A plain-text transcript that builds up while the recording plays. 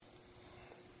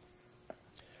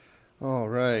All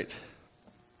right.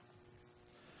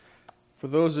 For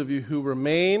those of you who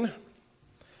remain,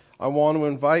 I want to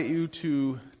invite you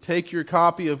to take your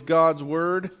copy of God's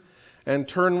Word and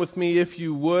turn with me, if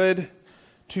you would,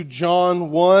 to John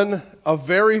 1, a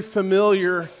very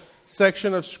familiar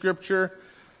section of Scripture,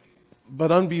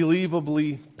 but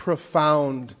unbelievably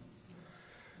profound.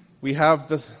 We have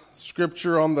the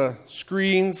Scripture on the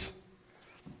screens,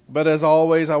 but as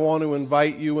always, I want to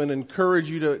invite you and encourage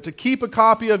you to keep a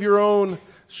copy of your own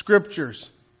Scriptures.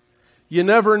 You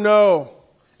never know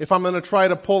if I'm going to try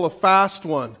to pull a fast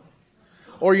one,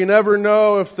 or you never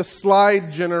know if the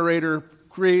slide generator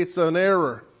creates an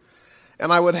error.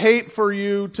 And I would hate for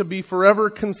you to be forever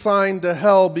consigned to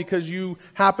hell because you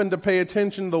happen to pay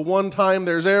attention the one time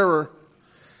there's error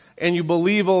and you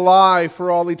believe a lie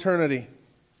for all eternity.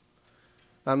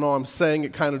 I know I'm saying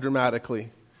it kind of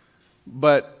dramatically,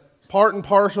 but part and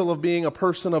parcel of being a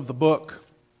person of the book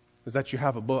is that you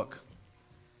have a book,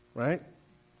 right?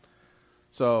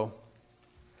 So,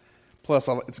 plus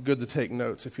it's good to take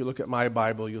notes. If you look at my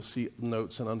Bible, you'll see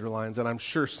notes and underlines, and I'm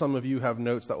sure some of you have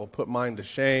notes that will put mine to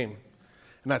shame,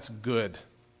 and that's good.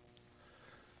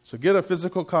 So get a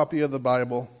physical copy of the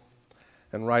Bible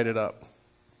and write it up,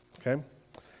 okay?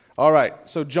 All right,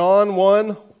 so John 1,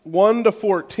 1 to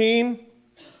 14,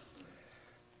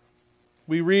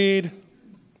 we read,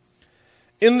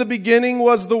 "In the beginning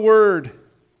was the Word,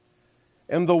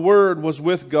 and the Word was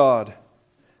with God,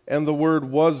 and the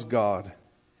Word was God.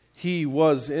 He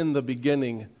was in the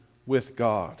beginning with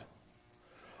God.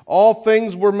 All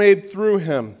things were made through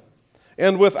Him,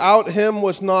 and without Him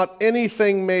was not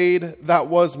anything made that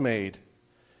was made.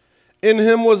 In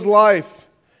Him was life,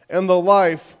 and the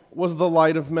life was the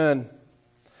light of men.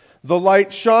 The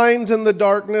light shines in the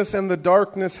darkness, and the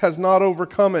darkness has not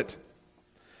overcome it.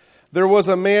 There was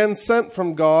a man sent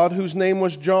from God whose name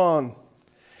was John.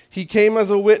 He came as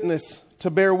a witness to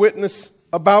bear witness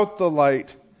about the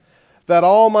light, that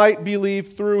all might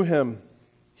believe through him.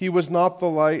 He was not the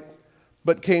light,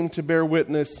 but came to bear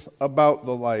witness about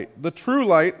the light. The true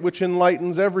light, which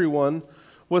enlightens everyone,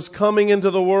 was coming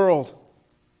into the world.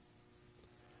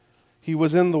 He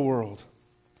was in the world,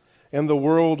 and the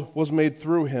world was made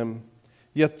through him,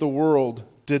 yet the world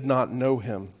did not know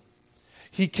him.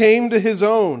 He came to his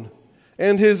own,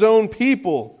 and his own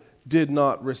people did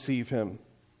not receive him.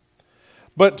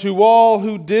 But to all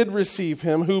who did receive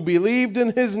him, who believed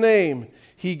in his name,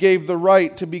 he gave the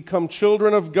right to become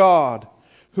children of God,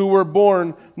 who were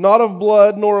born not of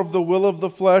blood, nor of the will of the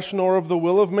flesh, nor of the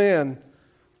will of man,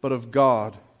 but of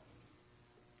God.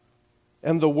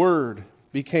 And the Word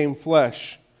became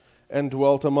flesh and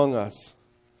dwelt among us.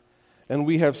 And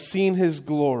we have seen his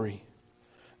glory,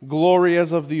 glory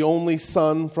as of the only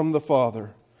Son from the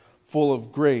Father, full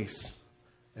of grace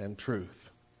and truth."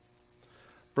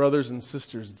 Brothers and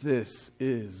sisters, this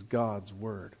is God's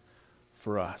Word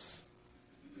for us.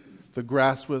 The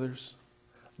grass withers,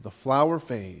 the flower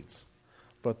fades,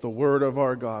 but the Word of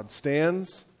our God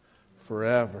stands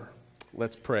forever.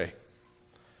 Let's pray.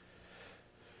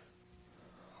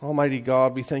 Almighty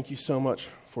God, we thank you so much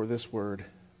for this Word.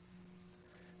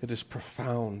 It is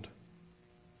profound.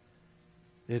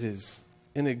 It is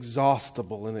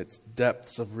inexhaustible in its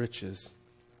depths of riches.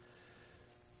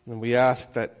 And we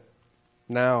ask that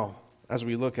now, as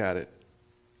we look at it,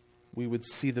 we would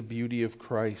see the beauty of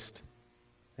Christ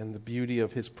and the beauty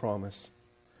of his promise.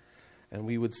 And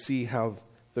we would see how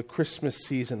the Christmas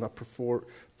season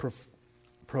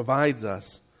provides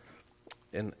us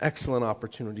an excellent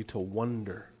opportunity to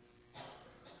wonder.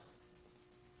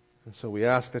 And so we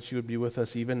ask that you would be with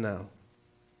us even now.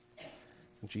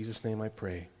 In Jesus' name I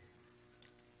pray.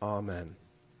 Amen.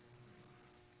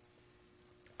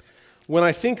 When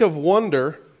I think of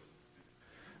wonder,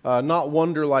 not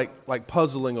wonder like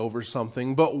puzzling over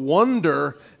something, but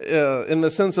wonder in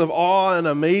the sense of awe and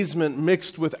amazement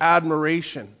mixed with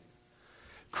admiration.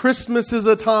 Christmas is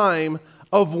a time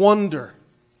of wonder.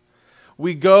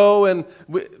 We go and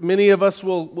many of us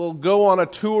will go on a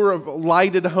tour of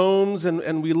lighted homes,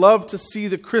 and we love to see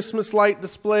the Christmas light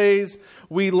displays.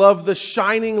 We love the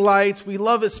shining lights. We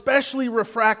love especially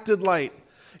refracted light.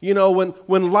 You know,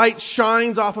 when light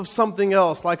shines off of something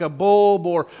else, like a bulb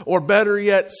or better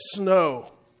yet, snow.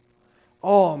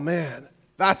 Oh man,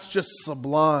 that's just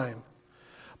sublime.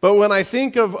 But when I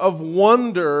think of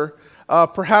wonder,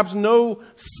 perhaps no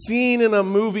scene in a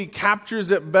movie captures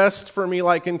it best for me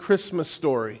like in Christmas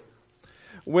Story.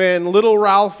 When little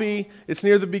Ralphie, it's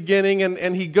near the beginning,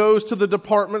 and he goes to the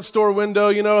department store window,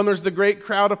 you know, and there's the great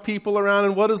crowd of people around,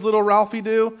 and what does little Ralphie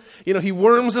do? You know, he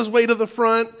worms his way to the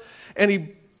front, and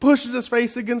he pushes his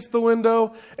face against the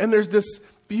window, and there's this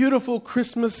beautiful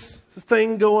Christmas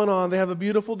thing going on. They have a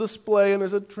beautiful display, and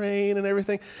there's a train and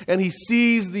everything. And he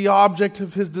sees the object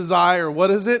of his desire. What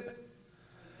is it?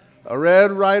 A Red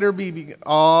Ryder BB.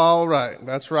 All right,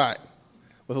 that's right.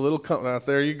 With a little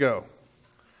there you go.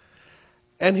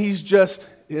 And he's just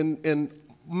in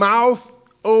mouth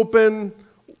open,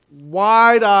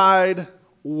 wide-eyed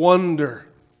wonder.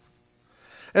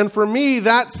 And for me,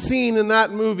 that scene in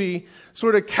that movie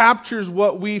sort of captures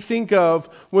what we think of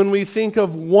when we think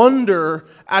of wonder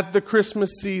at the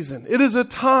Christmas season. It is a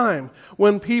time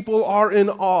when people are in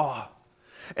awe,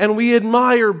 and we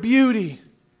admire beauty,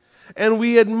 and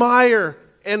we admire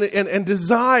and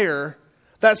desire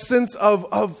that sense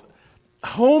of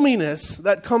hominess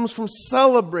that comes from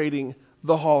celebrating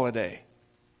the holiday.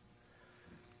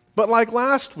 But like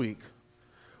last week,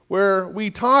 where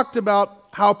we talked about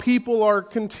how people are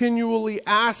continually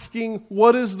asking,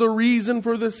 what is the reason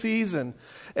for the season?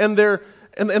 And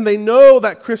they know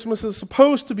that Christmas is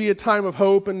supposed to be a time of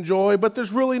hope and joy, but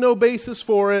there's really no basis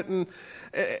for it. And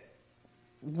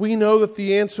we know that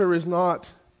the answer is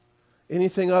not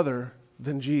anything other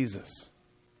than Jesus.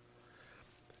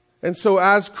 And so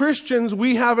as Christians,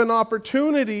 we have an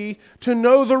opportunity to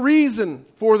know the reason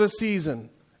for the season,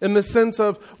 in the sense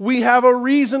of we have a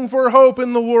reason for hope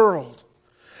in the world.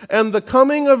 And the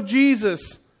coming of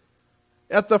Jesus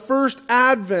at the first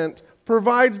advent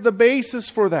provides the basis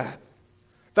for that.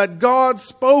 That God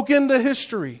spoke into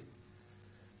history,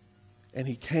 and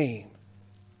he came.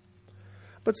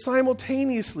 But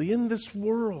simultaneously, in this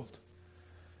world,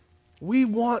 we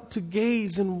want to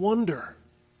gaze in wonder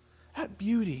at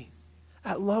beauty,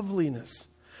 at loveliness.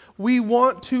 We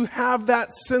want to have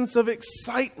that sense of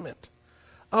excitement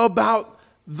about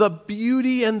the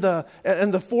beauty and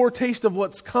the foretaste of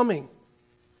what's coming.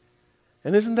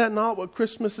 And isn't that not what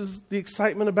Christmas is the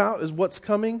excitement about, is what's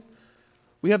coming?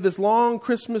 We have this long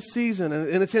Christmas season,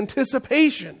 and it's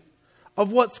anticipation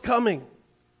of what's coming.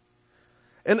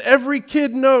 And every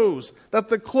kid knows that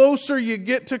the closer you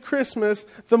get to Christmas,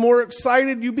 the more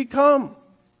excited you become.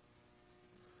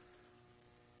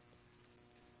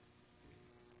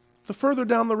 The further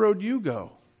down the road you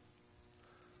go,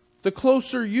 the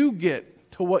closer you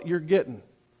get to what you're getting,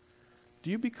 do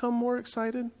you become more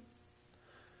excited?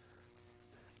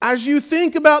 As you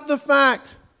think about the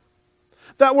fact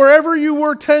that wherever you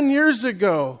were 10 years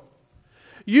ago,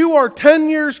 you are 10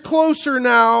 years closer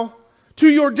now to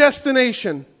your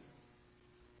destination,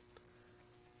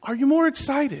 are you more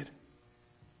excited?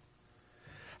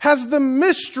 Has the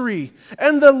mystery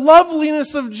and the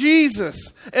loveliness of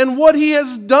Jesus and what he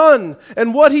has done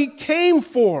and what he came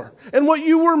for and what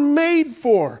you were made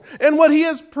for and what he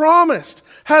has promised,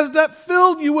 has that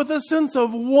filled you with a sense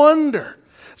of wonder?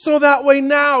 So that way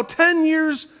now, 10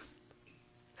 years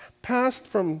past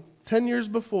from 10 years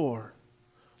before,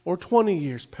 or 20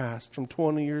 years past from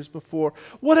 20 years before,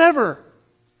 whatever,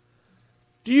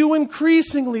 do you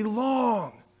increasingly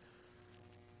long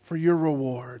for your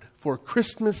reward, for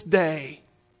Christmas Day?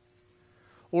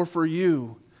 Or for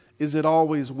you, is it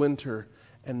always winter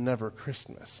and never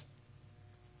Christmas?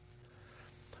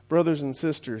 Brothers and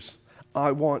sisters,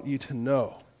 I want you to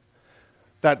know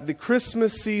that the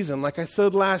Christmas season, like I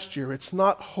said last year, it's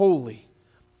not holy,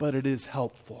 but it is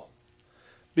helpful.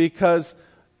 Because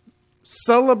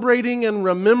celebrating and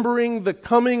remembering the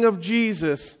coming of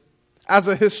Jesus as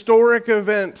a historic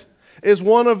event is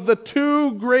one of the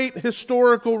two great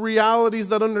historical realities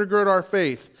that undergird our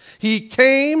faith. He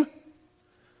came,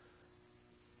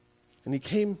 and he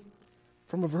came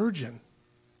from a virgin.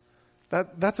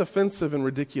 That's offensive and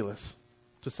ridiculous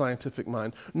to scientific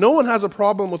mind. No one has a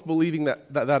problem with believing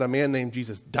that a man named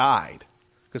Jesus died,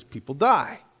 because people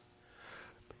die.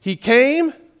 He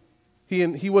came,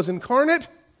 he was incarnate,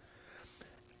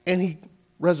 and he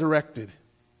resurrected.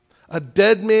 A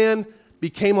dead man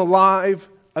became alive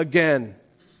again.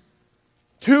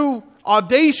 Two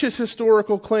audacious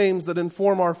historical claims that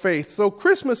inform our faith. So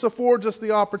Christmas affords us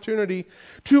the opportunity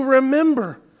to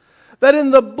remember that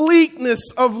in the bleakness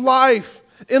of life,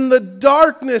 in the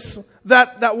darkness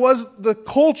that was the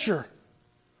culture,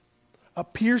 a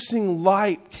piercing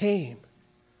light came,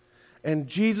 and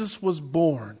Jesus was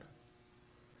born,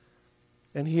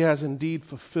 and he has indeed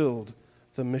fulfilled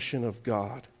the mission of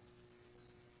God.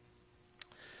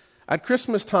 At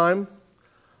Christmas time,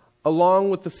 along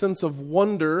with the sense of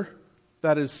wonder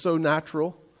that is so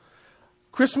natural,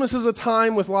 Christmas is a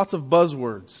time with lots of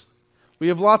buzzwords. We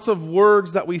have lots of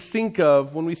words that we think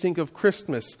of when we think of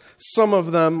Christmas. Some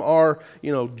of them are,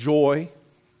 joy,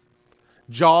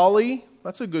 jolly.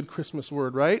 That's a good Christmas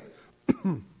word, right?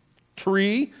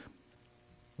 Tree,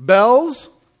 bells.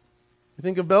 You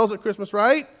think of bells at Christmas,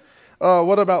 right?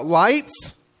 What about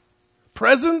lights?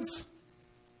 Presents?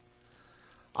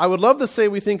 I would love to say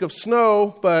we think of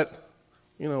snow, but,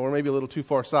 we're maybe a little too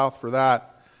far south for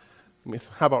that.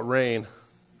 How about rain?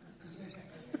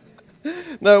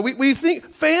 No, we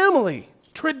think family,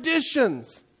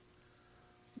 traditions,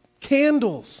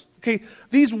 candles. Okay,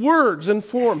 these words and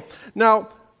form. Now,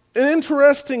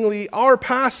 interestingly, our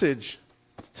passage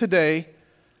today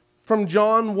from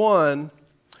John 1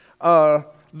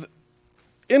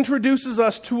 introduces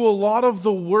us to a lot of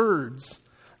the words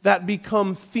that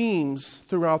become themes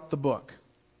throughout the book.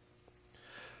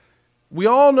 We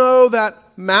all know that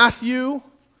Matthew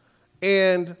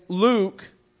and Luke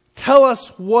tell us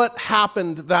what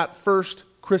happened that first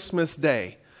Christmas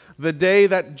day, the day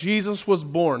that Jesus was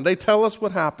born. They tell us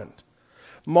what happened.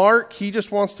 Mark, he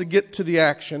just wants to get to the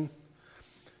action.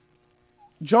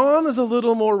 John is a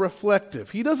little more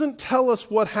reflective. He doesn't tell us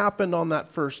what happened on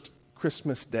that first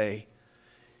Christmas day,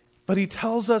 but he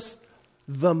tells us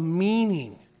the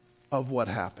meaning of what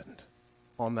happened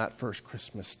on that first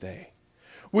Christmas day,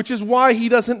 which is why he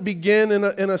doesn't begin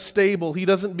in a stable. He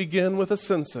doesn't begin with a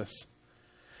census.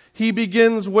 He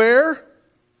begins where?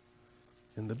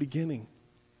 In the beginning.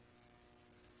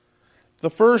 The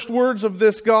first words of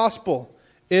this gospel,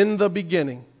 in the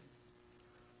beginning.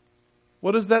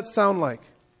 What does that sound like?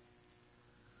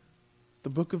 The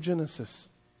book of Genesis.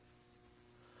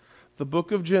 The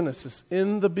book of Genesis.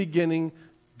 In the beginning,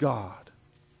 God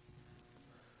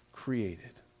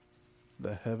created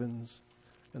the heavens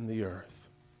and the earth.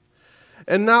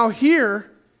 And now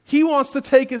here, he wants to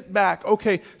take it back.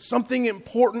 Okay, something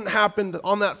important happened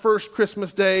on that first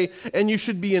Christmas day, and you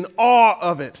should be in awe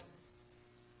of it.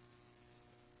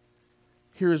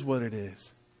 Here's what it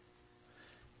is.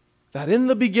 That in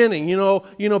the beginning,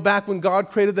 back when God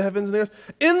created the heavens and the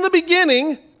earth, in the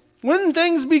beginning, when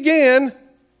things began,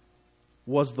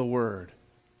 was the Word.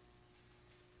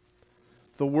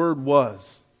 The Word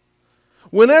was.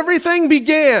 When everything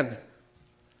began,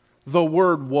 the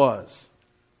Word was.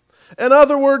 In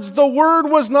other words, the Word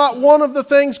was not one of the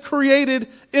things created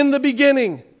in the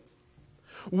beginning.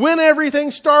 When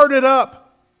everything started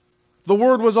up, the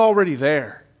Word was already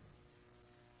there.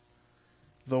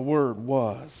 The Word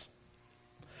was.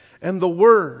 And the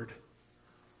Word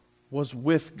was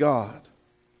with God.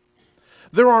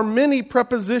 There are many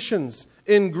prepositions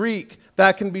in Greek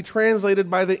that can be translated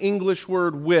by the English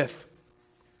word with.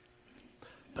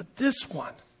 But this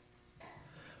one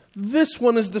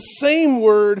is the same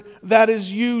word that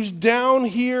is used down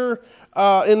here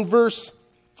in verse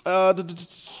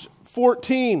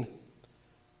 14.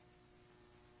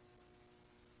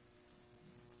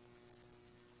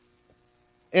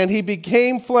 And he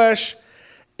became flesh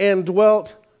and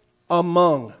dwelt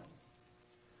among.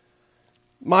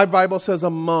 My Bible says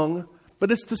among,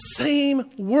 but it's the same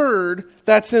word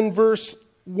that's in verse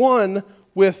 1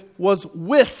 was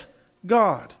with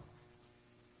God.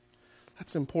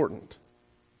 That's important.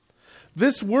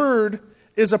 This word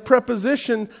is a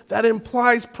preposition that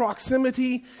implies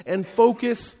proximity and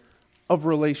focus of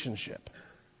relationship.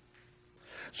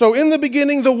 So in the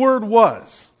beginning the Word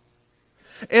was.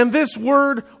 And this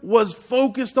Word was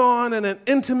focused on an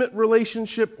intimate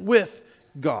relationship with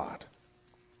God.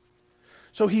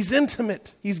 So He's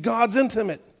intimate. He's God's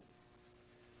intimate.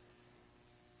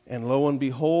 And lo and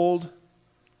behold,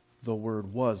 the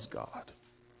Word was God.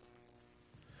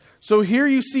 So here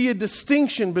you see a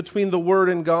distinction between the Word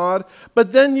and God,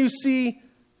 but then you see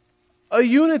a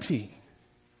unity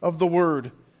of the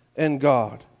Word and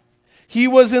God. He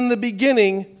was in the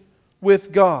beginning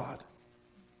with God.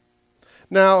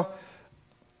 Now,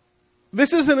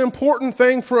 this is an important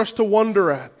thing for us to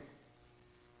wonder at.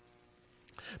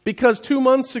 Because 2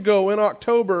 months ago in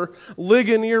October,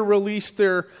 Ligonier released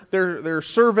their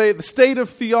survey, The State of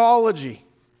Theology,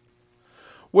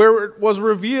 where it was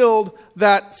revealed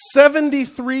that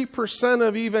 73%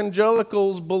 of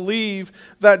evangelicals believe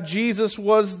that Jesus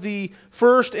was the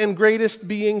first and greatest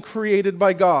being created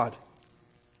by God.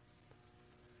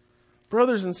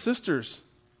 Brothers and sisters,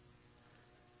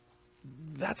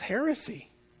 that's heresy.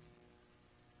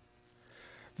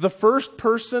 The first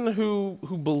person who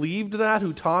believed that,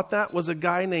 who taught that, was a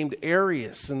guy named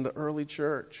Arius in the early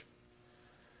church.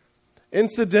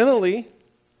 Incidentally,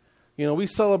 we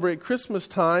celebrate Christmas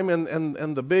time,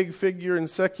 and the big figure in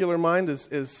secular mind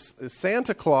is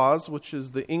Santa Claus, which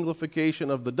is the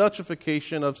Englification of the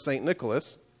Dutchification of St.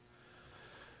 Nicholas.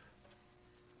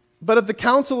 But at the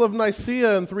Council of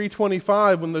Nicaea in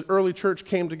 325, when the early church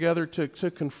came together to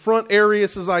confront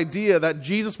Arius' idea that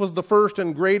Jesus was the first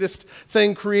and greatest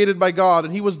thing created by God,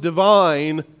 and He was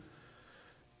divine,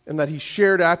 and that He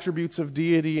shared attributes of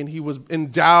deity, and He was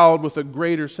endowed with a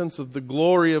greater sense of the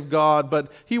glory of God,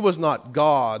 but He was not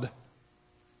God.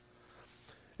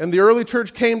 And the early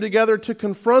church came together to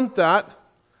confront that.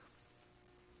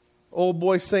 Old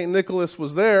boy St. Nicholas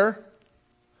was there.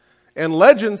 And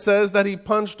legend says that he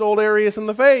punched old Arius in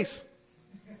the face.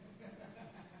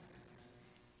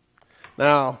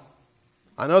 Now,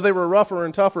 I know they were rougher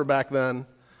and tougher back then.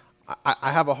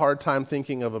 I have a hard time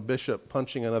thinking of a bishop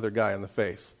punching another guy in the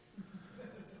face.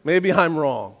 Maybe I'm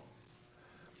wrong.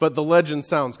 But the legend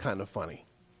sounds kind of funny.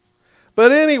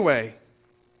 But anyway,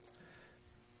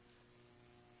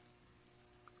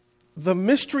 the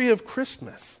mystery of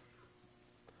Christmas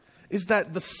is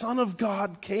that the Son of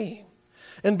God came.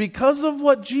 And because of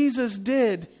what Jesus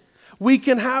did, we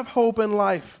can have hope in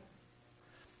life.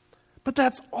 But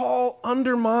that's all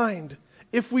undermined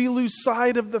if we lose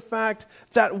sight of the fact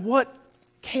that what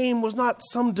came was not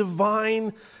some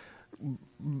divine,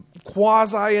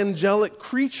 quasi-angelic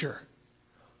creature.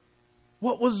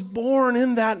 What was born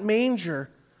in that manger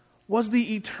was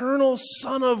the eternal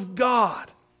Son of God,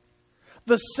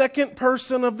 the second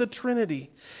person of the Trinity,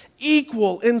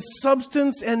 equal in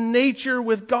substance and nature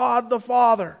with God the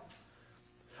Father,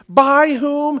 by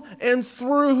whom and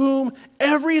through whom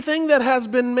everything that has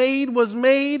been made was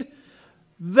made.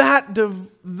 That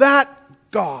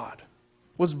God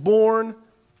was born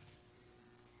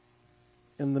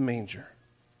in the manger.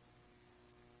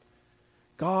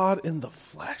 God in the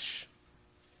flesh.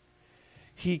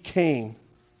 He came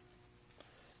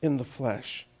in the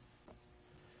flesh.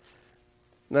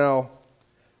 Now,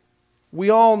 we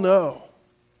all know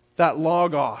that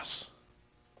logos,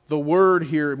 the word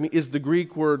here is the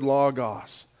Greek word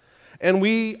logos. And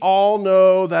we all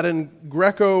know that in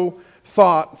Greco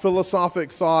thought,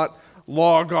 philosophic thought,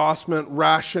 logos meant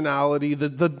rationality,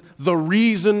 the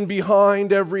reason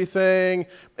behind everything.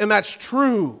 And that's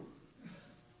true.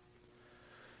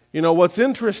 You know, what's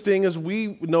interesting is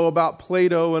we know about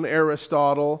Plato and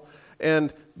Aristotle,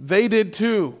 and they did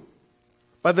too.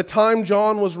 By the time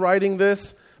John was writing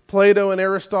this, Plato and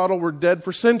Aristotle were dead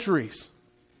for centuries.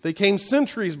 They came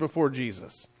centuries before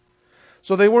Jesus.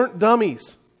 So they weren't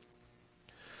dummies.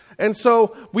 And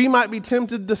so we might be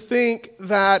tempted to think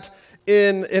that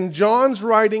in John's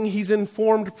writing, he's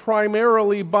informed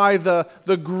primarily by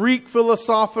the Greek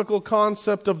philosophical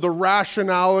concept of the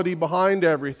rationality behind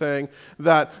everything.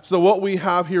 So what we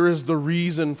have here is the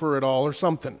reason for it all or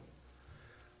something.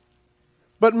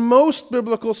 But most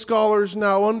biblical scholars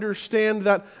now understand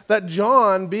that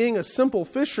John, being a simple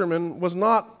fisherman, was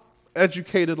not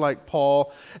educated like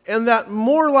Paul, and that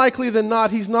more likely than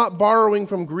not, he's not borrowing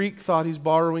from Greek thought, he's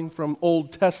borrowing from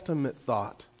Old Testament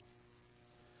thought.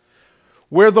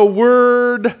 Where the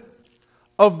word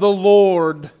of the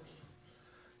Lord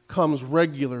comes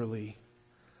regularly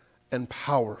and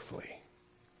powerfully.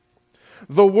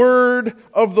 The word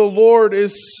of the Lord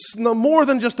is more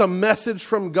than just a message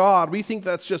from God. We think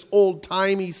that's just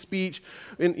old-timey speech.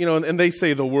 And they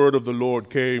say the word of the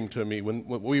Lord came to me. When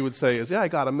what we would say is, yeah, I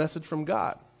got a message from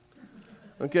God.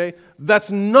 Okay? That's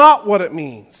not what it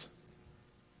means.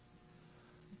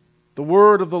 The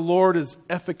word of the Lord is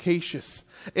efficacious.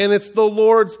 And it's the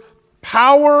Lord's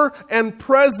power and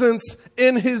presence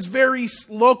in His very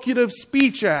locutive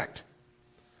speech act.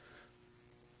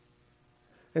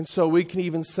 And so we can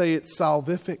even say it's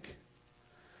salvific.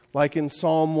 Like in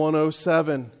Psalm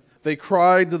 107, they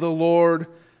cried to the Lord,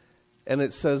 and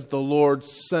it says the Lord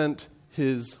sent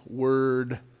His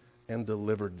word and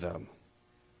delivered them.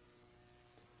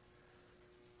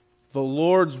 The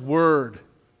Lord's word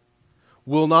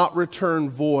will not return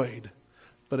void,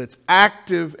 but it's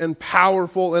active and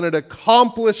powerful, and it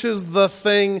accomplishes the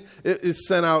thing it is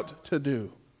sent out to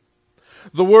do.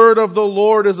 The word of the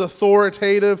Lord is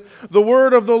authoritative. The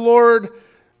word of the Lord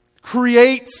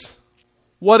creates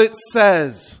what it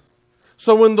says.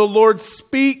 So when the Lord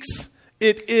speaks,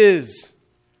 it is.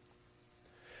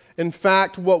 In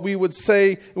fact, what we would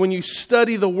say when you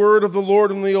study the word of the Lord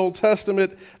in the Old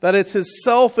Testament, that it's His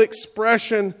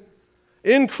self-expression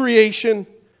in creation,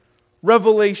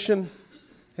 revelation,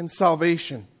 and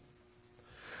salvation.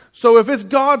 So if it's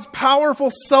God's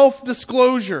powerful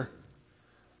self-disclosure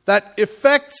that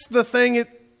affects the thing it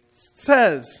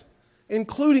says,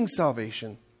 including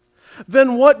salvation,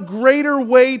 then what greater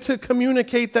way to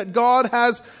communicate that God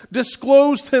has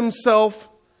disclosed Himself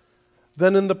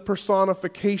than in the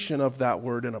personification of that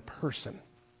word in a person?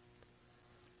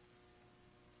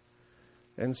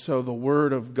 And so the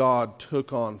Word of God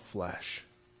took on flesh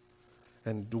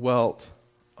and dwelt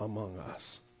among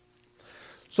us.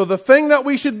 So the thing that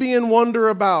we should be in wonder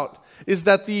about is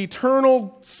that the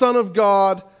eternal Son of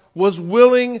God was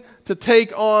willing to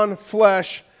take on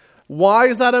flesh. Why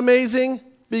is that amazing?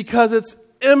 Because it's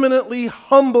eminently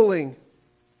humbling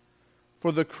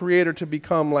for the Creator to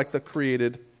become like the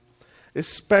created.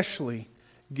 especially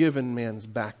given man's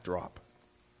backdrop.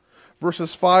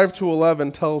 Verses 5 to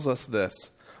 11 tells us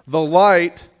this. The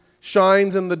light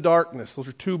shines in the darkness. Those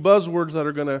are two buzzwords that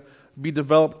are going to be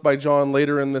developed by John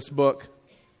later in this book.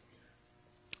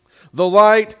 The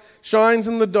light shines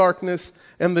in the darkness,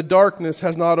 and the darkness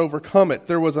has not overcome it.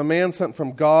 There was a man sent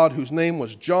from God whose name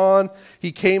was John.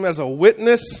 He came as a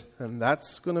witness, and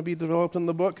that's going to be developed in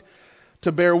the book,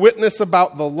 to bear witness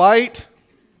about the light.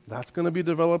 That's going to be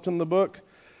developed in the book.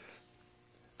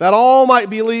 That all might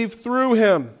believe through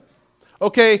him.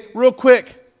 Okay, real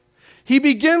quick. He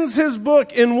begins his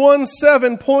book in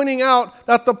 1:7 pointing out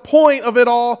that the point of it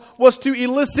all was to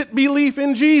elicit belief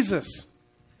in Jesus.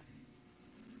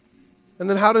 And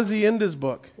then how does he end his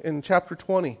book in chapter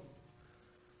 20?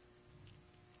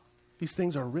 These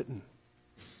things are written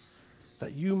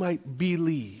that you might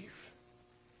believe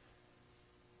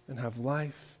and have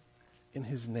life in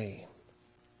his name.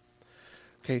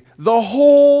 Okay, the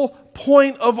whole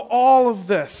point of all of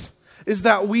this is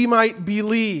that we might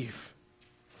believe.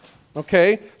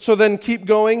 Okay, so then keep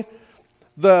going.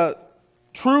 The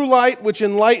true light which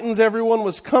enlightens everyone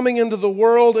was coming into the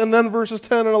world. And then verses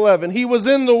 10 and 11. He was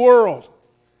in the world,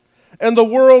 and the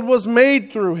world was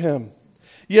made through him.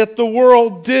 Yet the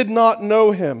world did not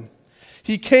know him.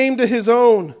 He came to his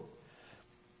own,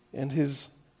 and his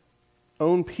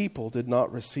own people did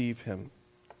not receive him.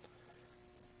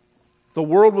 The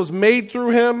world was made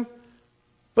through him,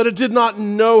 but it did not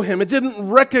know him. It didn't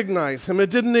recognize him. It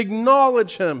didn't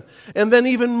acknowledge him. And then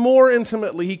even more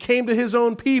intimately, he came to his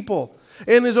own people,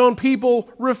 and his own people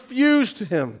refused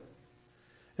him.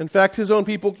 In fact, his own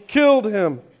people killed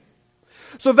him.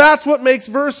 So that's what makes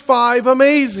verse 5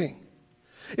 amazing,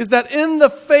 is that in the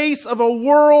face of a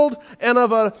world and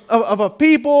of a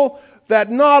people that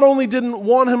not only didn't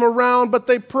want him around, but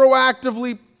they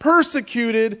proactively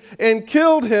persecuted and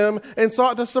killed him and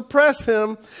sought to suppress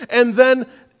him. And then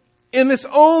in this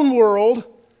own world,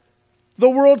 the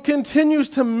world continues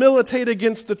to militate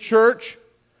against the church,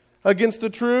 against the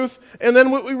truth. And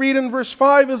then what we read in verse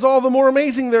 5 is all the more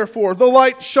amazing, therefore. The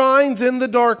light shines in the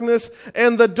darkness,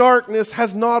 and the darkness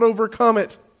has not overcome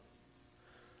it.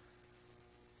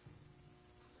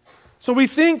 So we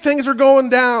think things are going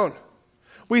down.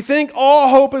 We think all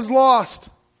hope is lost.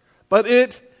 But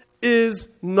it is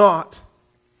not.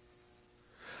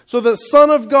 So the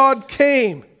Son of God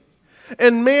came,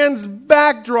 and man's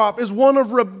backdrop is one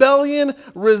of rebellion,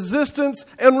 resistance,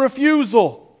 and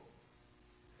refusal.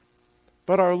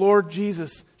 But our Lord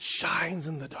Jesus shines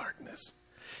in the darkness.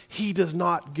 He does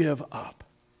not give up.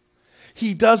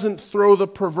 He doesn't throw the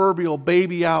proverbial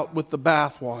baby out with the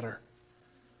bathwater.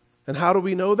 And how do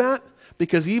we know that?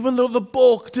 Because even though the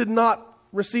bulk did not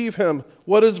receive him,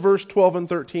 what does verse 12 and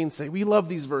 13 say? We love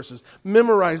these verses.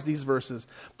 Memorize these verses.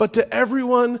 But to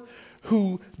everyone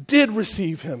who did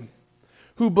receive him,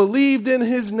 who believed in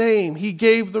his name, he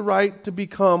gave the right to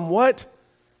become what?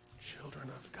 Children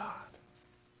of God.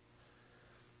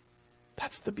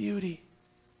 That's the beauty.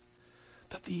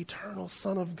 That the eternal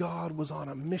Son of God was on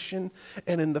a mission,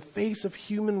 and in the face of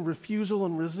human refusal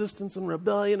and resistance and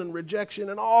rebellion and rejection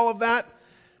and all of that,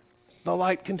 the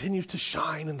light continues to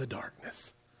shine in the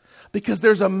darkness. Because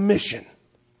there's a mission.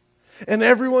 And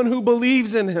everyone who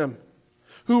believes in him,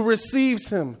 who receives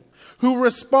him, who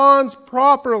responds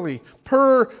properly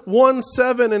per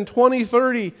 1:7 and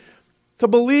 20:30 to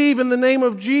believe in the name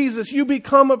of Jesus, you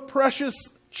become a precious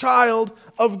child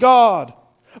of God.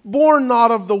 Born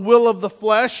not of the will of the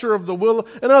flesh or of the will.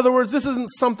 In other words, this isn't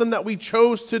something that we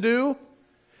chose to do.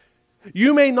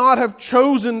 You may not have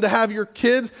chosen to have your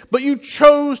kids, but you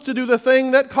chose to do the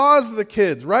thing that caused the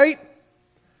kids, right?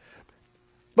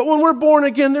 But when we're born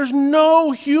again, there's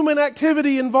no human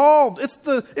activity involved. It's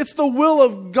the will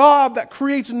of God that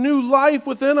creates new life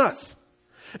within us.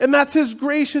 And that's his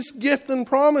gracious gift and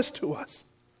promise to us.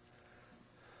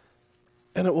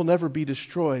 And it will never be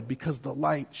destroyed because the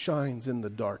light shines in the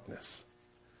darkness.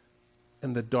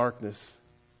 And the darkness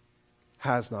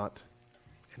has not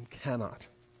and cannot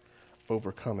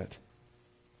overcome it.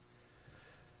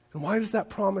 And why is that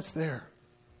promise there?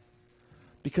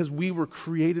 Because we were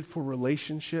created for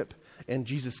relationship, and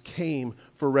Jesus came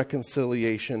for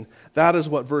reconciliation. That is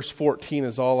what verse 14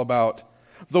 is all about.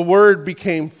 The Word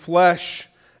became flesh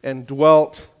and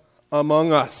dwelt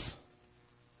among us.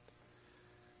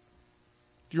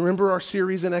 Do you remember our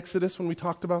series in Exodus when we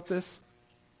talked about this?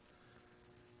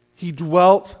 He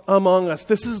dwelt among us.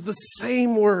 This is the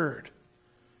same word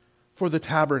for the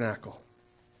tabernacle.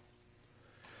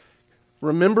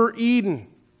 Remember Eden.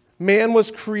 Man was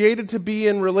created to be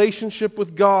in relationship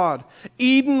with God.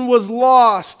 Eden was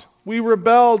lost. We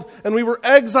rebelled and we were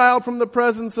exiled from the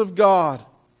presence of God.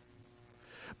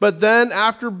 But then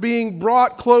after being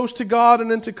brought close to God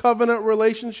and into covenant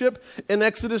relationship, in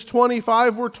Exodus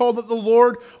 25, we're told that the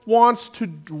Lord wants to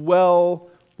dwell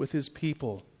with His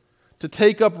people, to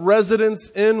take up residence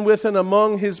in, with, and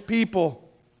among His people.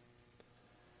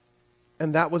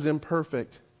 And that was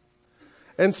imperfect.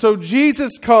 And so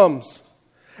Jesus comes,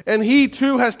 and He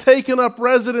too has taken up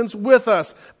residence with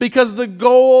us, because the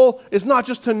goal is not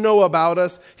just to know about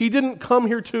us. He didn't come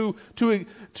here to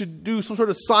do some sort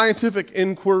of scientific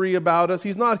inquiry about us.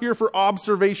 He's not here for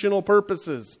observational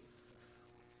purposes.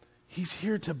 He's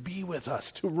here to be with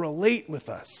us, to relate with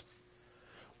us,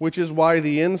 which is why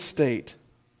the end state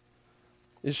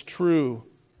is true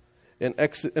in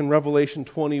Revelation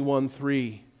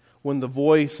 21:3, when the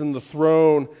voice in the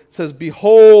throne says,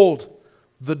 "Behold,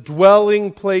 the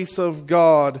dwelling place of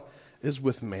God is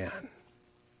with man.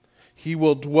 He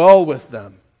will dwell with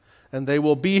them, and they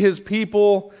will be His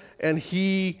people, and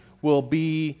He will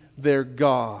be their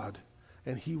God,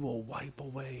 and He will wipe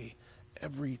away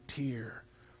every tear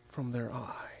from their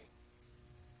eye."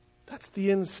 That's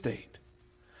the end state.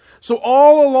 So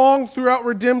all along throughout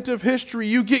redemptive history,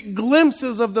 you get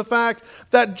glimpses of the fact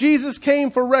that Jesus came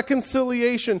for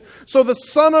reconciliation. So the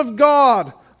Son of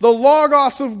God, the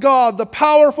Logos of God, the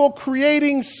powerful,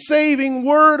 creating, saving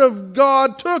Word of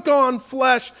God, took on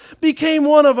flesh, became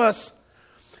one of us.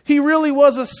 He really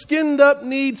was a skinned-up,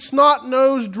 kneed,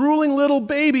 snot-nosed, drooling little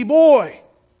baby boy.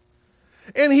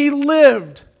 And He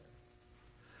lived.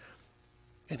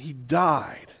 And He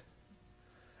died.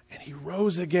 And He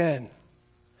rose again.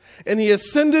 And He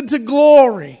ascended to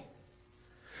glory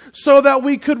so that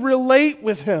we could relate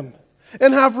with Him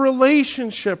and have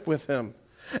relationship with Him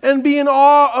and be in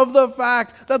awe of the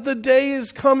fact that the day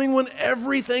is coming when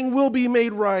everything will be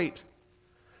made right.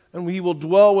 And we will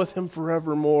dwell with Him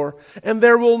forevermore. And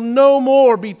there will no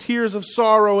more be tears of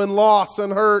sorrow and loss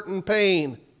and hurt and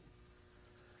pain.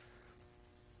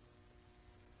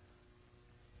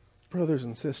 Brothers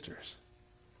and sisters,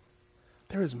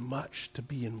 there is much to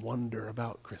be in wonder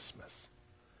about Christmas.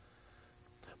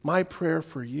 My prayer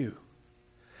for you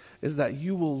is that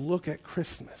you will look at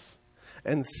Christmas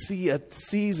and see a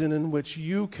season in which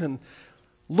you can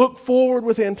look forward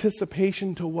with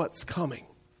anticipation to what's coming.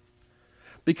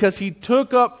 Because He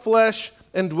took up flesh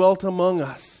and dwelt among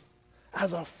us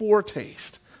as a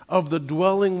foretaste of the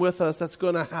dwelling with us that's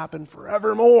going to happen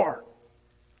forevermore.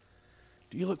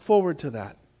 Do you look forward to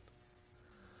that?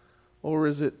 Or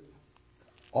is it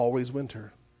always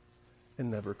winter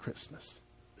and never Christmas?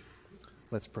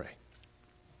 Let's pray.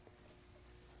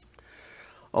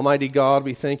 Almighty God,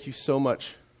 we thank You so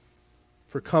much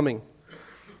for coming.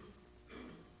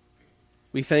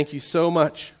 We thank You so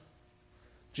much,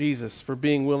 Jesus, for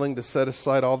being willing to set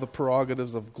aside all the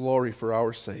prerogatives of glory for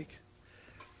our sake.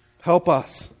 Help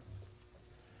us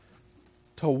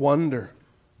to wonder,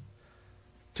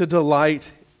 to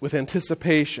delight with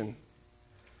anticipation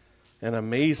and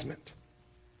amazement.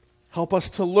 Help us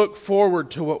to look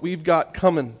forward to what we've got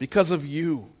coming because of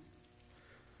You.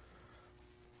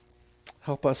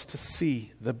 Help us to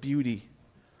see the beauty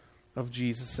of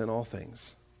Jesus in all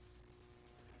things.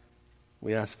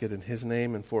 We ask it in His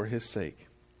name and for His sake.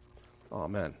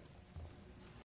 Amen.